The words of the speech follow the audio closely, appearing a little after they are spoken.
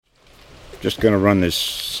Just going to run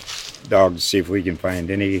this dog to see if we can find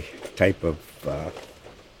any type of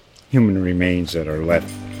human remains that are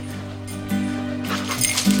left.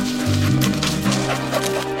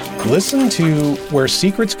 Listen to Where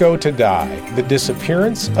Secrets Go to Die, The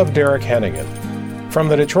Disappearance of Derek Hennigan. From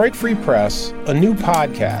the Detroit Free Press, a new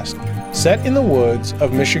podcast set in the woods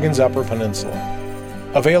of Michigan's Upper Peninsula.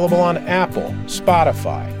 Available on Apple,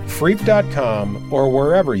 Spotify, Freep.com, or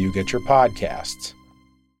wherever you get your podcasts.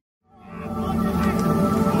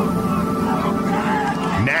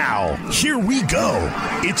 Now, here we go.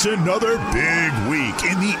 It's another big week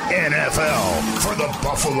in the NFL for the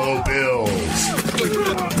Buffalo Bills.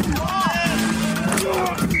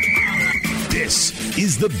 This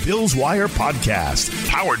is the Bills Wire podcast,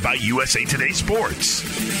 powered by USA Today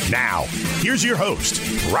Sports. Now, here's your host,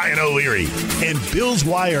 Ryan O'Leary, and Bills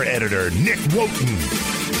Wire editor, Nick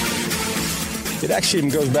Wojton. It actually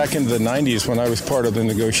goes back into the 90s when I was part of the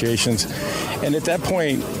negotiations. And at that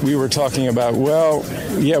point, we were talking about, well,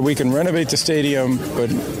 yeah, we can renovate the stadium, but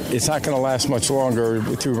it's not going to last much longer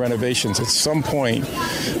through renovations. At some point,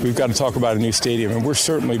 we've got to talk about a new stadium, and we're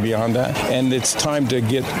certainly beyond that. And it's time to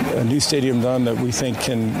get a new stadium done that we think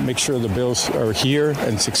can make sure the Bills are here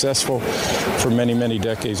and successful for many, many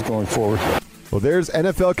decades going forward. Well, there's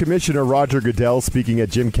NFL Commissioner Roger Goodell speaking at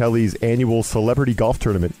Jim Kelly's annual celebrity golf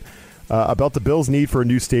tournament. About the Bills' need for a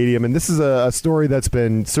new stadium. And this is a story that's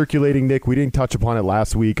been circulating, Nick. We didn't touch upon it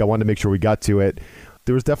last week. I wanted to make sure we got to it.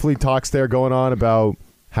 There was definitely talks there going on about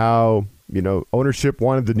how, ownership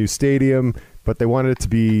wanted the new stadium, but they wanted it to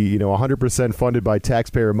be, 100% funded by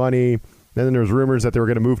taxpayer money. And then there was rumors that they were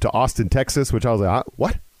going to move to Austin, Texas, which I was like,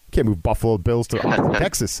 what? Can't move Buffalo Bills to Austin,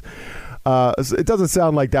 Texas. It doesn't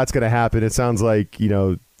sound like that's going to happen. It sounds like,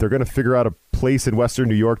 they're going to figure out a place in Western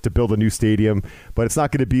New York to build a new stadium, but it's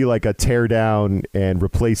not going to be like a tear down and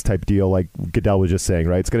replace type deal like Goodell was just saying,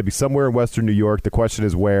 right? It's going to be somewhere in Western New York. The question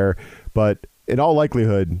is where, but in all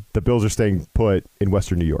likelihood, the Bills are staying put in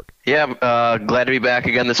Western New York. Yeah, glad to be back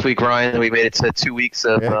again this week, Ryan. We made it to 2 weeks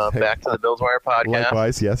of back to the Bills Wire podcast.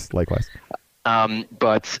 Likewise, yes, likewise.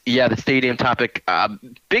 But yeah, the stadium topic,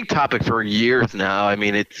 big topic for years now. I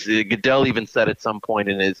mean, it's Goodell even said at some point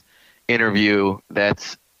in his interview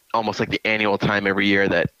that's almost like the annual time every year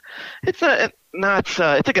that it's it's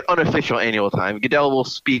like an unofficial annual time. Goodell will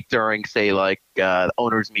speak during, say, like the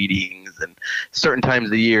owners' meetings and certain times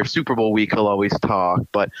of the year. Super Bowl week, he'll always talk.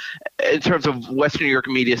 But in terms of Western New York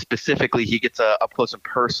media specifically, he gets up close and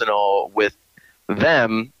personal with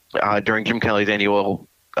them during Jim Kelly's annual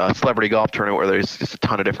celebrity golf tournament, where there's just a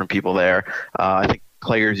ton of different people there. I think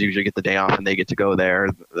players usually get the day off and they get to go there.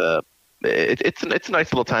 It's a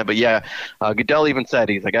nice little time, but yeah, Goodell even said,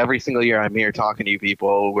 he's like, every single year I'm here talking to you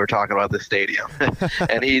people, we're talking about this stadium.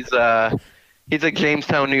 And he's a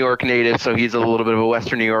Jamestown, New York native, so he's a little bit of a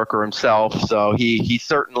Western New Yorker himself. So he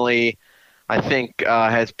certainly, I think,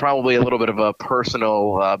 has probably a little bit of a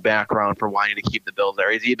personal background for wanting to keep the Bills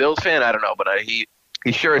there. Is he a Bills fan? I don't know, but he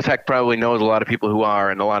sure as heck probably knows a lot of people who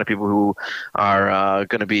are, and a lot of people who are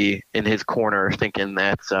going to be in his corner thinking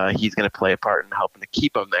that he's going to play a part in helping to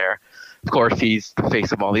keep him there. Of course, he's the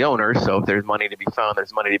face of all the owners, so if there's money to be found,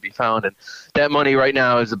 there's money to be found. And that money right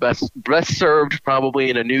now is the best served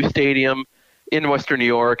probably in a new stadium in Western New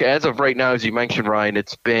York. As of right now, as you mentioned, Ryan,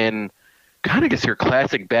 it's been kind of just your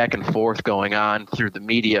classic back and forth going on through the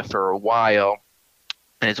media for a while.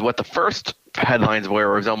 And it's what the first headlines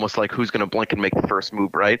were. It was almost like who's going to blink and make the first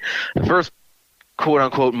move, right? The first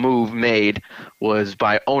quote-unquote move made was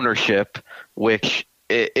by ownership, which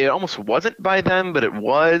it almost wasn't by them, but it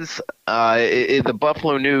was. The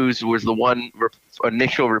Buffalo News was the one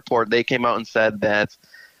initial report. They came out and said that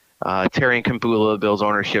Terry and Campula, Bills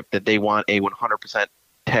ownership, that they want a 100%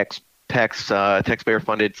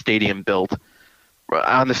 taxpayer-funded stadium built.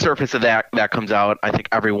 On the surface of that comes out, I think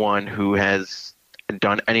everyone who has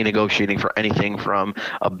done any negotiating for anything from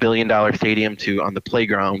 $1 billion stadium to on the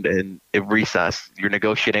playground and at recess, you're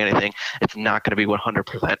negotiating anything, it's not going to be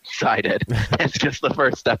 100% sided. That's just the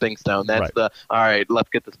first stepping stone. That's right. All right, let's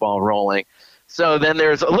get this ball rolling. So then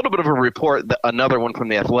there's a little bit of a report, another one from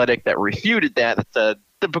The Athletic, that refuted that said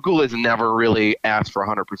the Pagulas never really asked for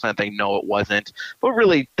 100%. They know it wasn't. But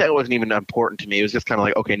really, that wasn't even important to me. It was just kind of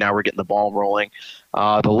like, okay, now we're getting the ball rolling.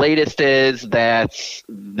 The latest is that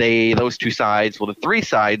those two sides, well, the three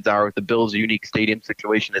sides are the Bills' unique stadium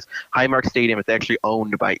situation is Highmark Stadium. It's actually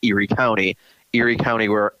owned by Erie County,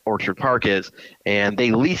 where Orchard Park is, and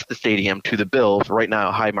they lease the stadium to the Bills right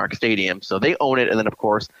now, Highmark Stadium. So they own it, and then, of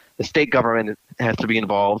course, the state government has to be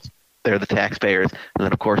involved. They're the taxpayers. And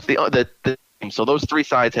then, of course, so those three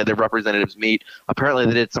sides had their representatives meet. Apparently,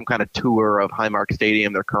 they did some kind of tour of Highmark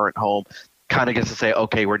Stadium, their current home. kind of gets to say,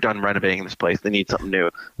 okay, we're done renovating this place. They need something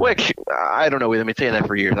new. Which, I don't know. They've been saying that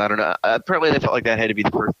for years. I don't know. Apparently, they felt like that had to be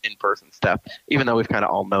the first in-person step, even though we've kind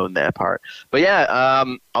of all known that part. But yeah,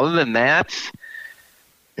 other than that,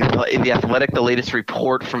 The Athletic, the latest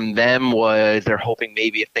report from them was they're hoping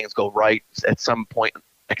maybe if things go right at some point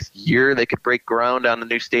next year, they could break ground on the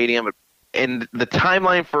new stadium. And the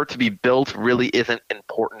timeline for it to be built really isn't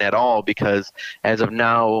important at all because as of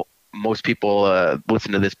now, most people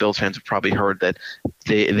listen to this, Bills fans have probably heard that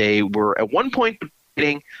they were at one point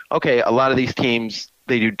debating, okay, a lot of these teams,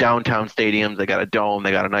 they do downtown stadiums, they got a dome,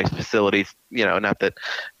 they got a nice facilities, not that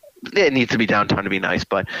it needs to be downtown to be nice,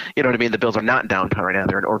 but you know what I mean? The Bills are not downtown right now.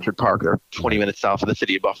 They're in Orchard Park. They're 20 minutes south of the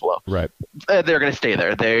city of Buffalo. Right. They're going to stay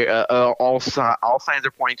there. They all signs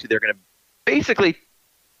are pointing to they're going to basically –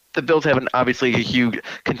 the Bills have obviously a huge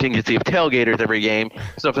contingency of tailgaters every game.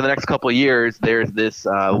 So for the next couple of years, there's this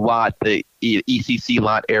lot, the ECC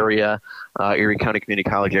lot area, Erie County Community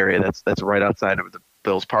College area. That's right outside of the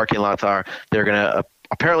Bills' parking lots are. They're gonna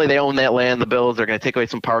apparently they own that land. The Bills. They're gonna take away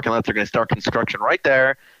some parking lots. They're gonna start construction right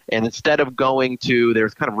there. And instead of going to,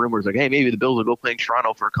 there's kind of rumors like, hey, maybe the Bills will go play in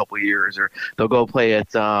Toronto for a couple of years, or they'll go play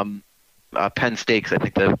at Penn Stakes. I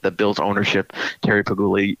think the Bills ownership, Terry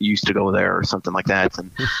Paguli, used to go there or something like that. And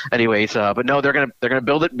anyways, but no, they're gonna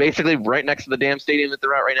build it basically right next to the damn stadium that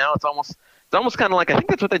they're at right now. It's almost kind of like, I think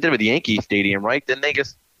that's what they did with the Yankee Stadium, right? Didn't they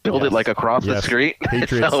just build it like across the street?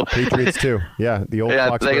 Patriots too. Yeah, the old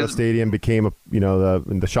Foxborough Stadium became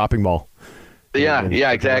the shopping mall. Yeah,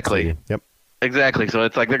 exactly. Yep. Exactly. So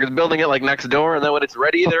it's like they're building it like next door, and then when it's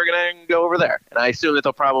ready, they're going to go over there. And I assume that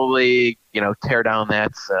they'll probably, tear down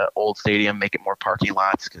that old stadium, make it more parking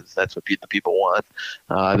lots, because that's what the people want.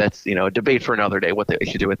 That's, a debate for another day what they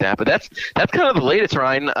should do with that. But that's kind of the latest,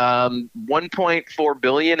 Ryan. $1.4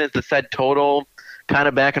 billion is the said total. Kind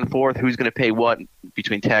of back and forth, who's going to pay what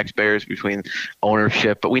between taxpayers, between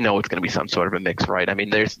ownership, but we know it's going to be some sort of a mix, right? I mean,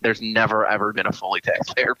 there's never ever been a fully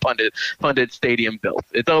taxpayer funded stadium built.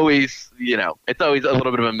 It's always a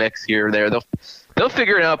little bit of a mix here or there. They'll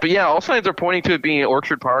figure it out, but yeah, all signs are pointing to it being at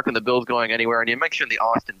Orchard Park and the Bills going anywhere. And you mentioned the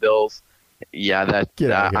Austin Bills. Yeah,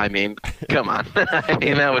 I mean, come on. I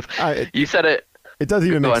mean, that was you said it. It doesn't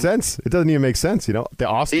even make sense. It doesn't even make sense, The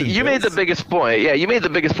Austin You made the biggest point. Yeah, you made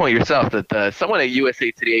the biggest point yourself that someone at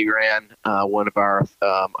USA Today ran one of our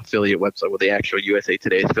affiliate website, well, the actual USA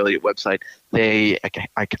Today affiliate website. I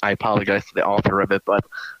apologize to the author of it, but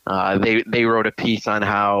they wrote a piece on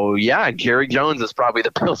how, Jerry Jones is probably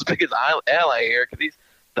the Bills' biggest ally here because he's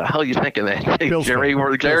the hell you thinking that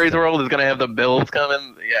Jerry's World is going to have the Bills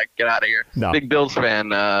coming? Yeah, get out of here. No. Big Bills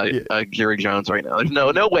fan, Jerry Jones right now. There's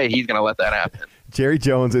no way he's going to let that happen. Jerry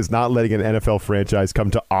Jones is not letting an NFL franchise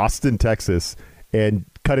come to Austin, Texas, and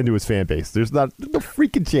cut into his fan base. There's no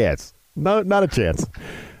freaking chance. No, not a chance.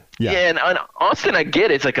 Yeah, and Austin, I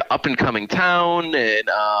get it. It's like an up-and-coming town, and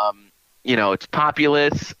it's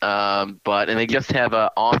populous. And they just have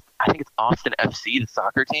I think it's Austin FC, the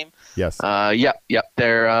soccer team. Yes. Yep.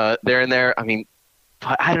 They're in there. I mean,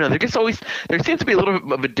 I don't know. There seems to be a little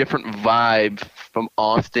bit of a different vibe from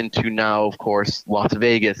Austin to now. Of course, Las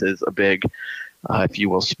Vegas is a big, if you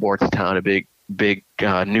will, sports town, a big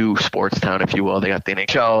new sports town, if you will. They got the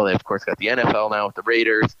NHL. They, of course, got the NFL now with the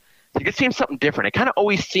Raiders. It just seems something different. It kind of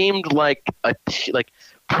always seemed like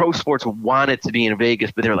pro sports wanted to be in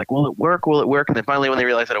Vegas, but they were like, will it work? Will it work? And then finally when they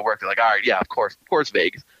realized that it worked, they're like, all right, yeah, of course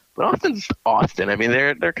Vegas. But Austin's Austin. I mean,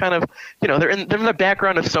 they're kind of, they're in the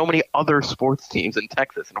background of so many other sports teams in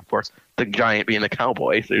Texas. And, of course, the giant being the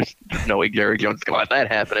Cowboys. There's no way Jerry Jones is going to let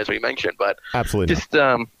that happen, as we mentioned. But absolutely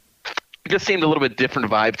it just seemed a little bit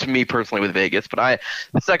different vibe to me personally with Vegas. But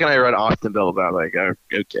the second I read Austin Bills, I was like,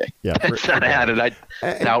 okay. Yeah, it's not added.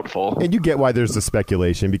 Doubtful. And you get why there's the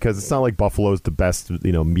speculation, because it's not like Buffalo's the best,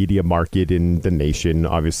 media market in the nation.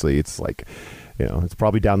 Obviously, it's like, it's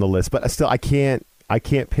probably down the list. But still, I can't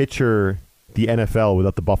picture the NFL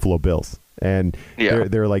without the Buffalo Bills. And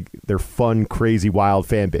they're fun, crazy, wild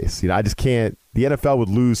fan base. I just can't. The NFL would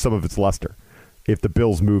lose some of its luster if the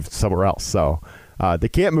Bills moved somewhere else. So they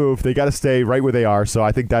can't move. They got to stay right where they are. So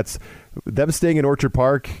I think that's them staying in Orchard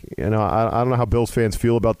Park. I don't know how Bills fans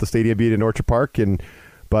feel about the stadium being in Orchard Park,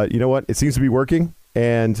 but you know what? It seems to be working,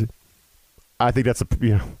 and I think that's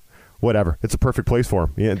whatever. It's a perfect place for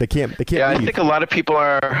them. They can't. Yeah, leave. I think a lot of people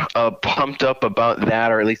are pumped up about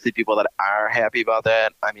that, or at least the people that are happy about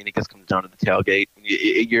that. I mean, it just comes down to the tailgate.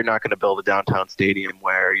 You're not going to build a downtown stadium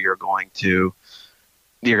where you're going to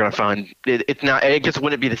find it's not. It just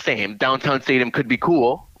wouldn't be the same. Downtown stadium could be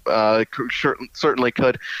cool. Certainly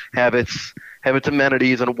could have its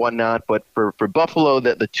amenities and whatnot. But for Buffalo,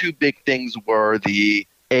 the two big things were the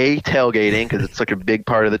tailgating because it's like a big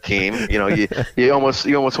part of the team. You almost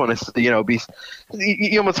want to you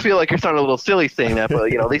almost feel like you're sounding a little silly saying that, but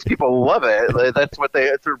these people love it. That's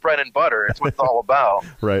their bread and butter. It's what it's all about.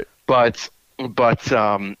 Right. But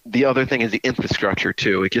the other thing is the infrastructure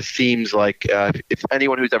too. It just seems like if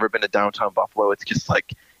anyone who's ever been to downtown Buffalo, it's just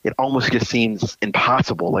like it almost just seems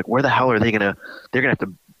impossible. Like where the hell are they gonna? They're gonna have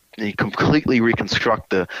to completely reconstruct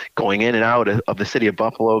the going in and out of the city of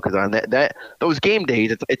Buffalo, because on those game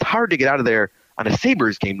days, it's hard to get out of there on a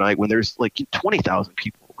Sabres game night when there's like 20,000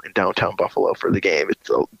 people in downtown Buffalo for the game. It's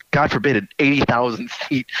God forbid an 80,000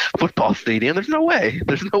 seat football stadium. There's no way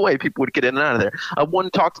people would get in and out of there.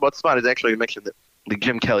 One talked about spot is actually mentioned that the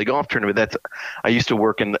Jim Kelly golf tournament. I used to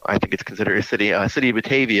work in, I think it's considered a city of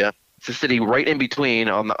Batavia. It's a city right in between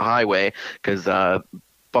on the highway, because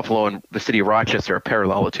Buffalo and the city of Rochester are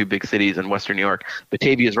parallel, the two big cities in Western New York.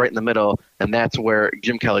 Batavia is right in the middle, and that's where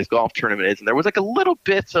Jim Kelly's golf tournament is. And there was like a little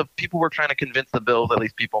bit of people were trying to convince the Bills, at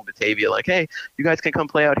least people in Batavia, like, hey, you guys can come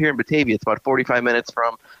play out here in Batavia. It's about 45 minutes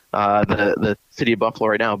from the city of Buffalo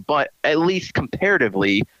right now. But at least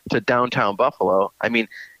comparatively to downtown Buffalo, I mean,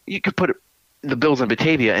 you could put the Bills in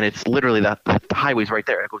Batavia, and it's literally the highway's right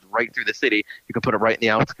there. It goes right through the city. You can put it right in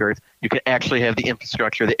the outskirts. You can actually have the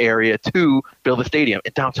infrastructure, the area to build a stadium.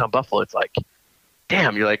 In downtown Buffalo, it's like,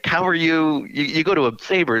 damn, you're like, how are you go to a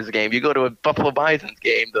Sabres game, you go to a Buffalo Bisons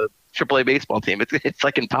game, the AAA baseball team. It's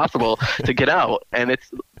like impossible to get out, and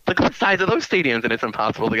it's look at the size of those stadiums, and it's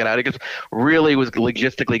impossible to get out. It just really was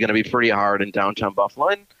logistically going to be pretty hard in downtown Buffalo.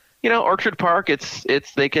 And Orchard Park,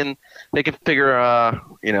 they can figure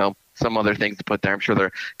some other things to put there. I'm sure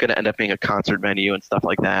they're going to end up being a concert venue and stuff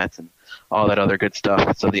like that, and all that other good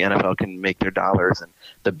stuff, so the NFL can make their dollars and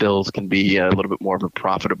the Bills can be a little bit more of a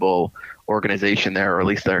profitable organization there, or at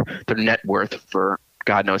least their net worth for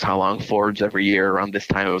God knows how long. Forbes every year around this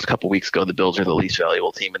time, it was a couple weeks ago, the Bills are the least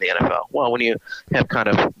valuable team in the NFL. Well, when you have kind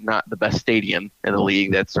of not the best stadium in the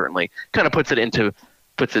league, that certainly kind of puts it into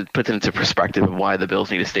perspective of why the Bills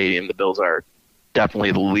need a stadium. The Bills are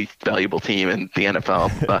definitely the least valuable team in the NFL.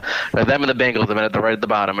 Them and the Bengals have been right at the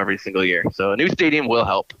bottom every single year. So a new stadium will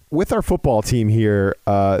help. With our football team here,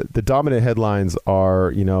 the dominant headlines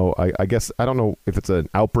are, I guess, I don't know if it's an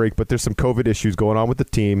outbreak, but there's some COVID issues going on with the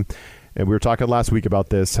team. And we were talking last week about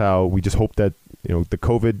this, how we just hope that, the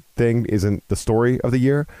COVID thing isn't the story of the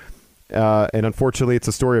year. And unfortunately, it's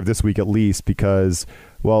a story of this week at least, because,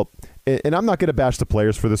 well, and I'm not going to bash the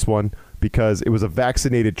players for this one, because it was a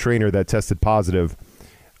vaccinated trainer that tested positive.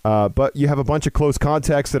 But you have a bunch of close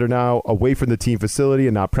contacts that are now away from the team facility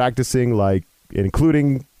and not practicing, like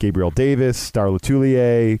including Gabriel Davis, Star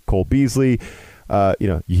Lotulelei, Cole Beasley.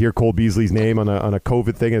 You hear Cole Beasley's name on a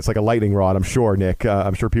COVID thing, and it's like a lightning rod, I'm sure, Nick.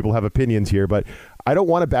 I'm sure people have opinions here, but I don't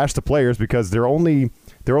want to bash the players because they're only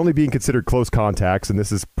being considered close contacts, and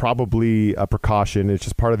this is probably a precaution. It's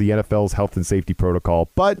just part of the NFL's health and safety protocol.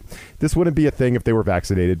 But this wouldn't be a thing if they were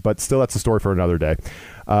vaccinated, but still, that's a story for another day.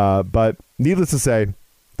 But needless to say,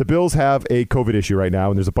 the Bills have a COVID issue right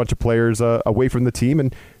now, and there's a bunch of players away from the team,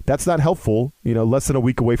 and that's not helpful, less than a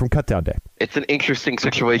week away from cutdown day. It's an interesting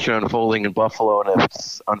situation unfolding in Buffalo, and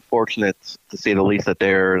it's unfortunate, to say the least, that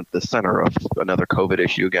they're the center of another COVID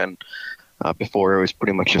issue again. Before it was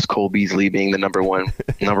pretty much just Cole Beasley being the number one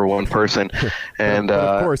person, and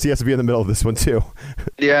of course he has to be in the middle of this one too.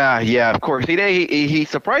 yeah, of course. He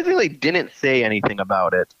surprisingly didn't say anything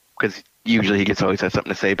about it, because usually he always has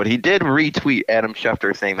something to say. But he did retweet Adam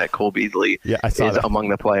Schefter saying that Cole Beasley is among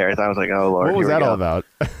the players. I was like, oh Lord, what was that all about?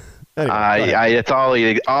 Anyway, it's all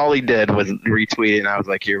he did was retweet it, and I was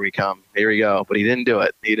like, here we go. But he didn't do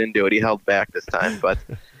it. He held back this time. But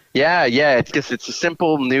yeah, it's a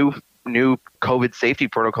simple new COVID safety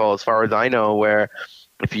protocol, as far as I know, where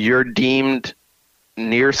if you're deemed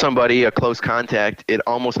near somebody a close contact, it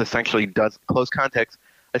almost essentially does. Close contacts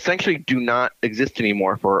essentially do not exist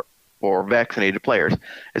anymore for vaccinated players.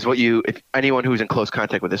 If anyone who's in close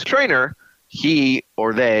contact with this trainer, he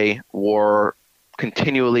or they were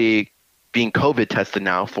continually being COVID tested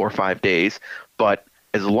now for 5 days, but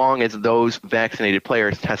as long as those vaccinated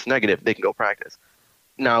players test negative, they can go practice.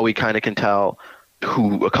 Now we kind of can tell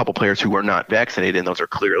a couple players who are not vaccinated, and those are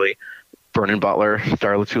clearly Vernon Butler,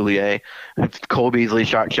 Star Lotulelei, Cole Beasley,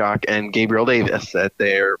 Shock, and Gabriel Davis, that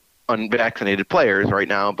they're unvaccinated players right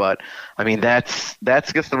now. But I mean, that's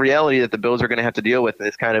just the reality that the Bills are going to have to deal with. And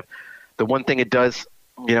it's kind of the one thing it does.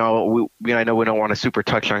 I know we don't want to super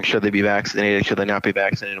touch on should they be vaccinated, should they not be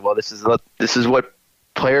vaccinated. Well, this is what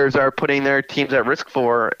players are putting their teams at risk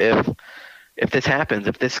for if this happens.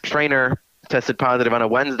 If this trainer tested positive on a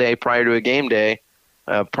Wednesday prior to a game day,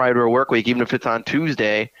 prior to a work week, even if it's on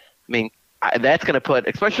Tuesday, I mean, that's going to put,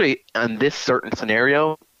 especially on this certain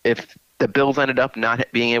scenario, if the Bills ended up not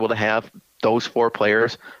being able to have those 4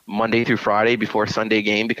 players Monday through Friday before Sunday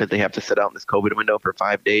game because they have to sit out in this COVID window for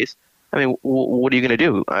 5 days. I mean, what are you going to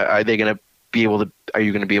do? Are they going to be able to? Are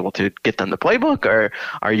you going to be able to get them the playbook, or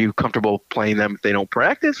are you comfortable playing them if they don't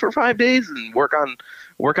practice for 5 days and work on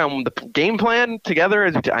the game plan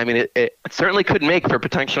together? I mean, it certainly could make for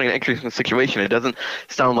potentially an interesting situation. It doesn't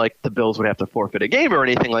sound like the Bills would have to forfeit a game or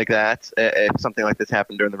anything like that if something like this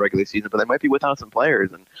happened during the regular season, but they might be without some players.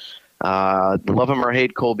 And love him or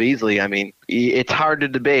hate Cole Beasley, I mean, it's hard to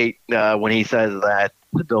debate when he says that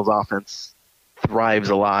the Bills' offense thrives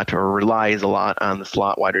a lot or relies a lot on the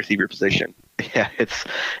slot wide receiver position. Yeah,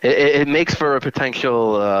 it makes for a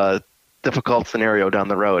potential difficult scenario down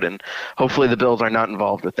the road, and hopefully the Bills are not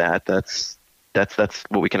involved with that. That's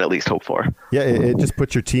what we can at least hope for. Yeah, it just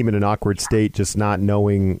puts your team in an awkward state, just not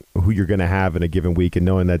knowing who you're going to have in a given week, and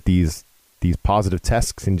knowing that these positive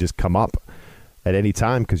tests can just come up at any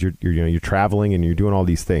time because you're traveling and you're doing all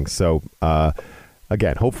these things. So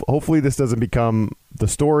again, hopefully this doesn't become the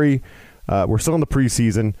story. We're still in the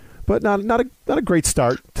preseason, but not a great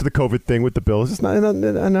start to the COVID thing with the Bills. It's not.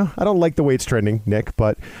 I know I don't like the way it's trending, Nick,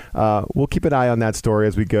 but we'll keep an eye on that story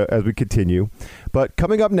as we continue. But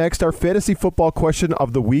coming up next, our fantasy football question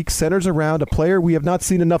of the week centers around a player we have not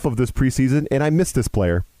seen enough of this preseason, and I miss this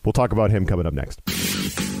player. We'll talk about him coming up next.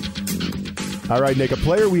 All right, Nick, a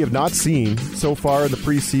player we have not seen so far in the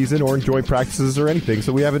preseason or in joint practices or anything,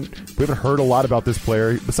 so we haven't heard a lot about this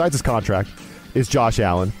player besides his contract, is Josh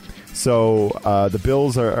Allen. So the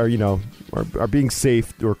Bills are being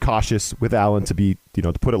safe or cautious with Allen, to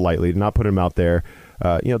put it lightly, to not put him out there.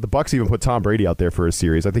 The Bucs even put Tom Brady out there for a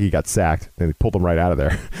series. I think he got sacked and they pulled him right out of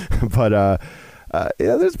there. But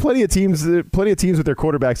there's plenty of teams with their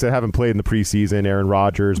quarterbacks that haven't played in the preseason. Aaron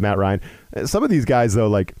Rodgers, Matt Ryan. Some of these guys though,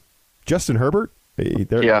 like Justin Herbert.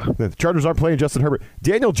 The Chargers aren't playing Justin Herbert.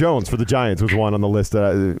 Daniel Jones for the Giants was one on the list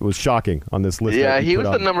that was shocking on this list. Yeah, he was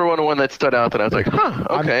the number one that stood out that I was like,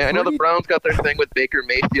 okay. I know the Browns got their thing with Baker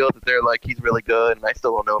Mayfield that they're like, he's really good, and I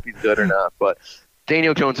still don't know if he's good or not. But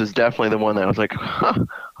Daniel Jones is definitely the one that I was like,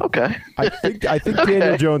 okay. I think okay.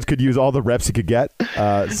 Daniel Jones could use all the reps he could get.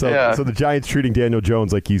 So the Giants treating Daniel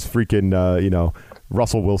Jones like he's freaking,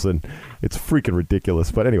 Russell Wilson. It's freaking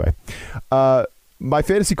ridiculous. But anyway, my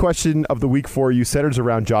fantasy question of the week for you centers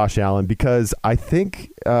around Josh Allen because I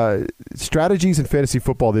think strategies in fantasy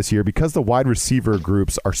football this year, because the wide receiver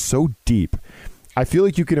groups are so deep, I feel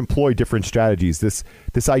like you can employ different strategies.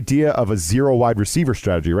 This idea of a zero wide receiver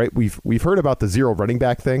strategy, right? We've heard about the zero running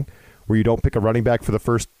back thing, where you don't pick a running back for the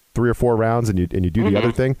first 3 or 4 rounds and you do the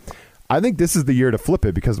other thing. I think this is the year to flip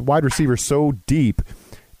it because wide receiver is so deep,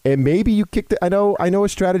 and maybe you kick the. I know a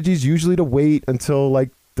strategy is usually to wait until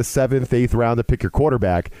like the 7th, 8th round to pick your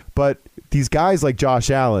quarterback, but these guys like Josh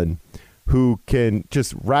Allen, who can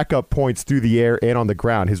just rack up points through the air and on the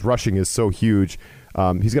ground, his rushing is so huge.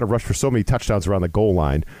 He's going to rush for so many touchdowns around the goal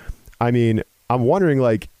line. I mean, I'm wondering,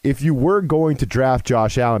 like, if you were going to draft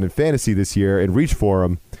Josh Allen in fantasy this year and reach for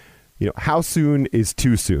him, how soon is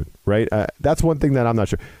too soon, right? That's one thing that I'm not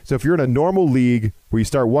sure. So if you're in a normal league where you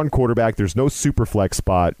start one quarterback, there's no super flex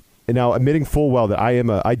spot. And now, admitting full well that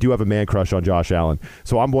I do have a man crush on Josh Allen.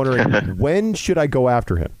 So I'm wondering, when should I go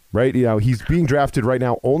after him, right? He's being drafted right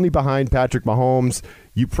now only behind Patrick Mahomes.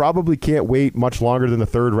 You probably can't wait much longer than the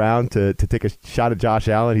 3rd round to take a shot at Josh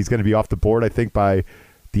Allen. He's going to be off the board, I think, by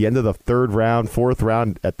the end of the 3rd round, 4th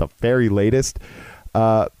round at the very latest.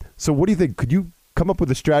 So what do you think? Could you come up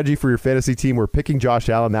with a strategy for your fantasy team where picking Josh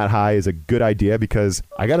Allen that high is a good idea? Because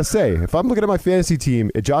I got to say, if I'm looking at my fantasy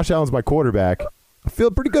team and Josh Allen's my quarterback, I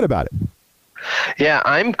feel pretty good about it. Yeah,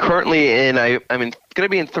 I'm currently I'm going to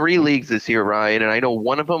be in 3 leagues this year, Ryan, and I know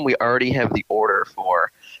one of them we already have the order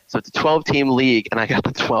for. So it's a 12-team league, and I got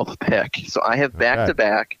the 12th pick. So I have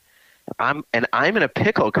back-to-back. I'm in a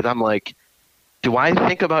pickle because I'm like, do I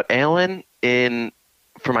think about Allen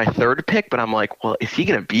for my 3rd pick? But I'm like, well, is he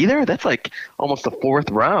going to be there? That's like almost the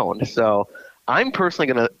 4th round. So I'm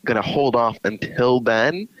personally going to hold off until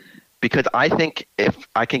then, because I think if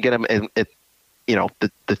I can get him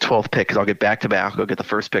the 12th pick, because I'll get back-to-back. I'll get the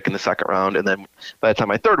 1st pick in the 2nd round, and then by the time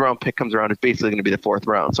my 3rd round pick comes around, it's basically going to be the 4th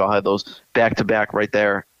round. So I'll have those back-to-back right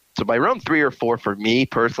there. So by round 3 or 4 for me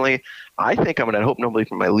personally, I think I hope nobody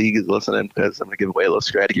from my league is listening because I'm going to give away a little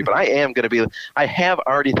strategy. But I have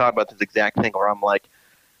already thought about this exact thing where I'm like,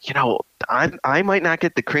 I might not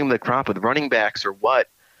get the cream of the crop with running backs or what.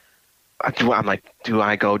 Do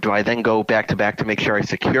I then go back-to-back to make sure I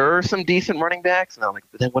secure some decent running backs? And I'm like,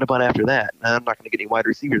 but then what about after that? I'm not going to get any wide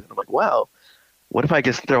receivers. And I'm like, well, what if I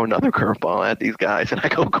just throw another curveball at these guys and I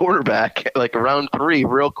go quarterback like round 3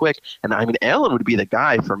 real quick? And I mean, Allen would be the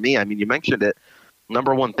guy for me. I mean, you mentioned it.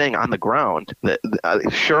 Number one thing on the ground.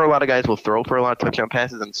 Sure, a lot of guys will throw for a lot of touchdown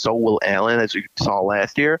passes, and so will Allen, as we saw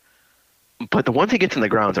last year. But the ones he gets in the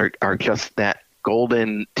grounds are just that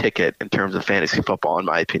golden ticket in terms of fantasy football, in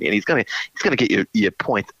my opinion. He's gonna get you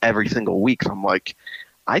points every single week. So I'm like,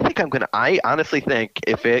 I honestly think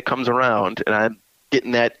if it comes around and I'm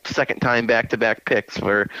getting that second time back-to-back picks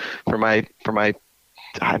for my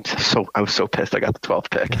I was so pissed I got the 12th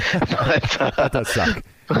pick. But, that does suck.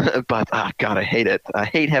 But God, I hate it. I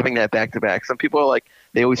hate having that back-to-back. Some people are like,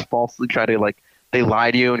 they always falsely try to like, they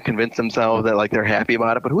lie to you and convince themselves that like they're happy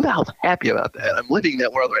about it. But who the hell's happy about that? I'm living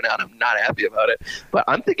that world right now and I'm not happy about it. But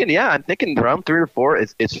I'm thinking round 3 or 4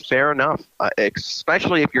 is fair enough,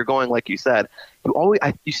 especially if you're going, like you said,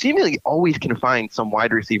 you seemingly always can find some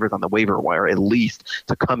wide receivers on the waiver wire at least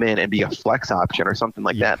to come in and be a flex option or something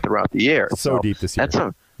like that throughout the year. So deep this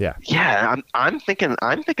year. Yeah. I'm thinking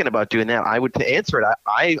about doing that. I would, to answer it,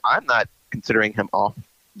 I'm not considering him off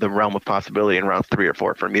the realm of possibility in round 3 or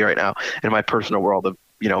 4 for me right now in my personal world of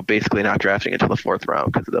basically not drafting until the 4th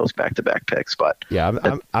round because of those back-to-back picks. But yeah,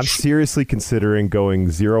 I'm seriously considering going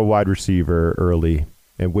 0 wide receiver early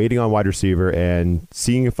and waiting on wide receiver and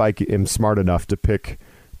seeing if I am smart enough to pick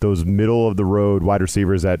those middle of the road wide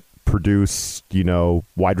receivers that produce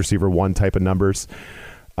wide receiver 1 type of numbers.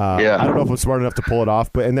 I don't know if I'm smart enough to pull it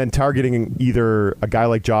off, and then targeting either a guy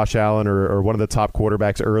like Josh Allen or one of the top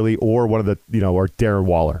quarterbacks early, or one of the or Darren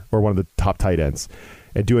Waller or one of the top tight ends,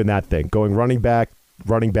 and doing that thing, going running back,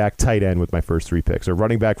 tight end with my first 3 picks, or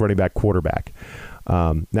running back, quarterback.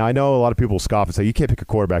 Now I know a lot of people scoff and say you can't pick a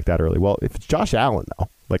quarterback that early. Well, if it's Josh Allen though,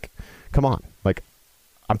 like, come on, like,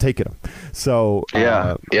 I'm taking him. So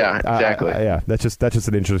exactly. That's just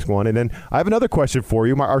an interesting one. And then I have another question for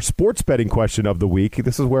you. Our sports betting question of the week.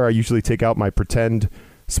 This is where I usually take out my pretend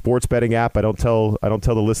sports betting app. I don't tell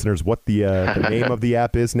the listeners what the name of the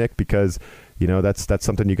app is, Nick, because that's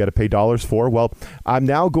something you got to pay dollars for. Well, I'm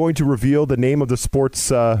now going to reveal the name of the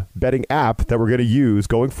sports betting app that we're going to use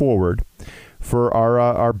going forward for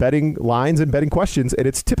our betting lines and betting questions, and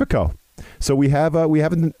it's Tipico. So we have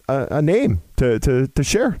a name to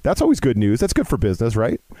share. That's always good news. That's good for business,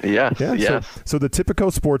 right? Yes. So the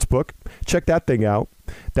Tipico Sportsbook, check that thing out.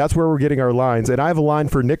 That's where we're getting our lines. And I have a line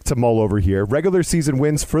for Nick to mull over here. Regular season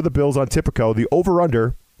wins for the Bills on Tipico. The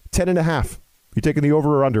over/under 10.5. You taking the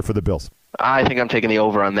over or under for the Bills? I think I'm taking the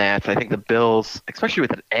over on that. I think the Bills, especially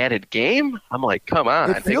with an added game, I'm like, come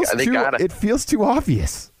on. It feels too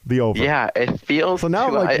obvious. The over. Yeah, it feels. So now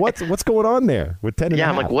I'm like, what's going on there with 10.5? Yeah,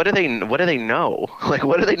 I'm like, what do they know? Like,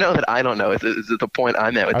 what do they know that I don't know? Is it the point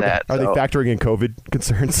I'm at with that? Are they factoring in COVID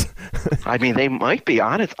concerns? I mean, they might be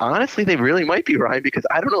honest. Honestly, they really might be, Ryan, because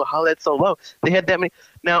I don't know how that's so low. They had that many.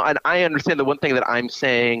 Now, and I understand the one thing that I'm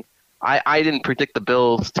saying. I didn't predict the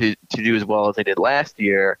Bills to do as well as they did last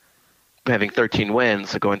year, having 13 wins,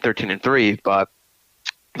 so going 13-3, but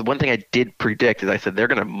the one thing I did predict is I said they're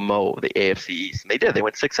going to mow the AFC East. And they did. They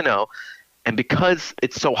went 6-0. And because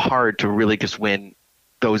it's so hard to really just win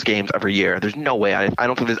those games every year, there's no way. I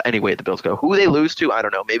don't think there's any way the Bills go. Who they lose to, I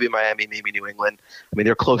don't know. Maybe Miami, maybe New England. I mean,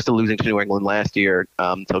 they're close to losing to New England last year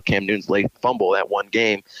until Cam Newton's late fumble that one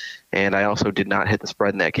game. And I also did not hit the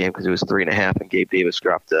spread in that game because it was 3.5, and Gabe Davis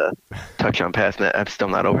dropped a touchdown pass. And I'm still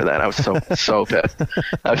not over that. I was so pissed.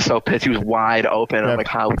 I was so pissed. He was wide open. I'm like,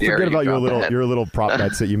 how dare you? Forget about your little prop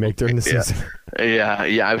bets that you make during the season. Yeah.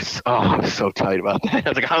 I was so tight about that. I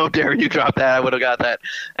was like, how dare you drop that? I would have got that.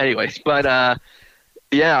 Anyways, but at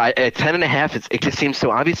 10.5, it just seems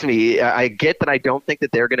so obvious to me. I get that I don't think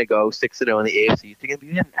that they're going to go 6-0 in the AFC.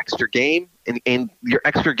 You have an extra game, and your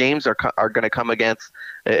extra games are going to come against,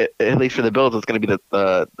 at least for the Bills, it's going to be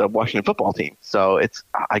the Washington football team. So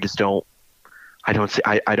I don't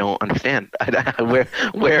understand.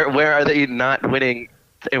 Where are they not winning?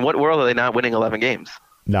 In what world are they not winning 11 games?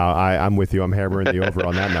 No, I'm with you. I'm hammering the over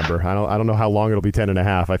on that number. I don't know how long it'll be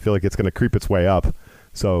 10.5. I feel like it's going to creep its way up.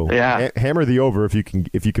 So hammer the over if you can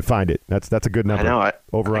find it. That's a good number. I know.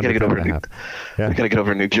 Over under 10.5. I gotta get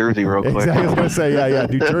over to New Jersey real quick. Exactly. I was gonna say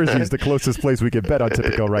New Jersey is the closest place we can bet on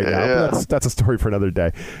Tipico right now. Yeah. But that's a story for another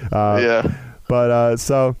day. But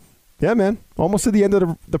man, almost to the end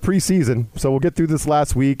of the preseason. So we'll get through this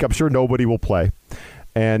last week. I'm sure nobody will play,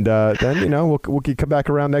 and then we'll come back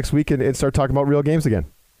around next week and start talking about real games again.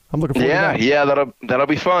 I'm looking forward to that. Yeah, that'll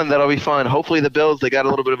be fun. That'll be fun. Hopefully the Bills, they got a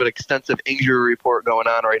little bit of an extensive injury report going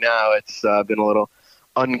on right now. It's been a little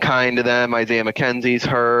unkind to them. Isaiah McKenzie's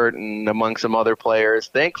hurt, and among some other players.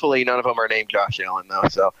 Thankfully, none of them are named Josh Allen, though.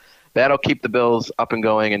 So that'll keep the Bills up and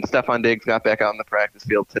going. And Stephon Diggs got back out in the practice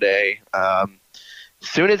field today.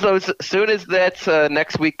 soon as that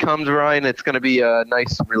next week comes, Ryan, it's going to be a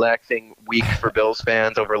nice, relaxing week for Bills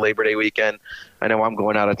fans over Labor Day weekend. I know I'm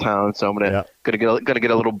going out of town, so I'm gonna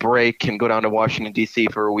get a little break and go down to Washington D.C.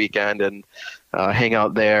 for a weekend and hang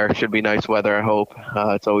out there. Should be nice weather, I hope.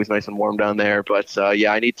 It's always nice and warm down there. But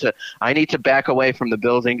I need to back away from the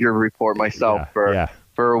Bills injury report myself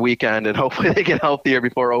for a weekend, and hopefully they get healthier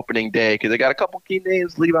before opening day, because they got a couple key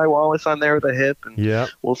names. Levi Wallace on there with a hip, and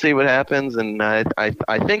we'll see what happens. And I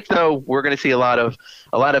think though we're going to see a lot of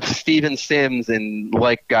Steven Sims and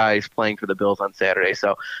like guys playing for the Bills on Saturday.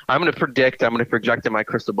 So I'm going to project in my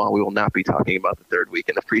crystal ball we will not be talking about the third week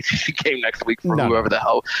in the preseason game next week for whoever the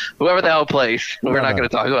hell plays. We're not going to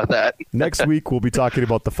talk about that. Next week we'll be talking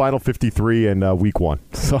about the final 53 and week 1.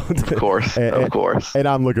 So of course, and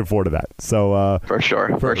I'm looking forward to that. So for sure.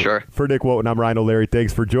 For Nick Wojton, I'm Ryan O'Leary.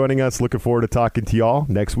 Thanks for joining us. Looking forward to talking to y'all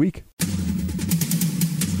next week.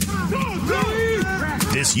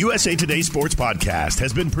 This USA Today Sports Podcast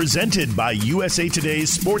has been presented by USA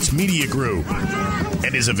Today's Sports Media Group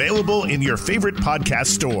and is available in your favorite podcast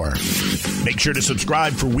store. Make sure to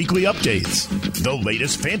subscribe for weekly updates, the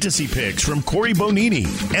latest fantasy picks from Corey Bonini,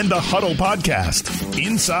 and the Huddle Podcast,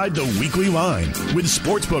 Inside the Weekly Line, with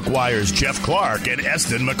Sportsbook Wire's Jeff Clark and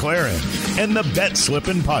Eston McLaren, and the Bet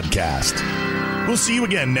Slippin' Podcast. We'll see you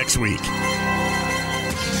again next week.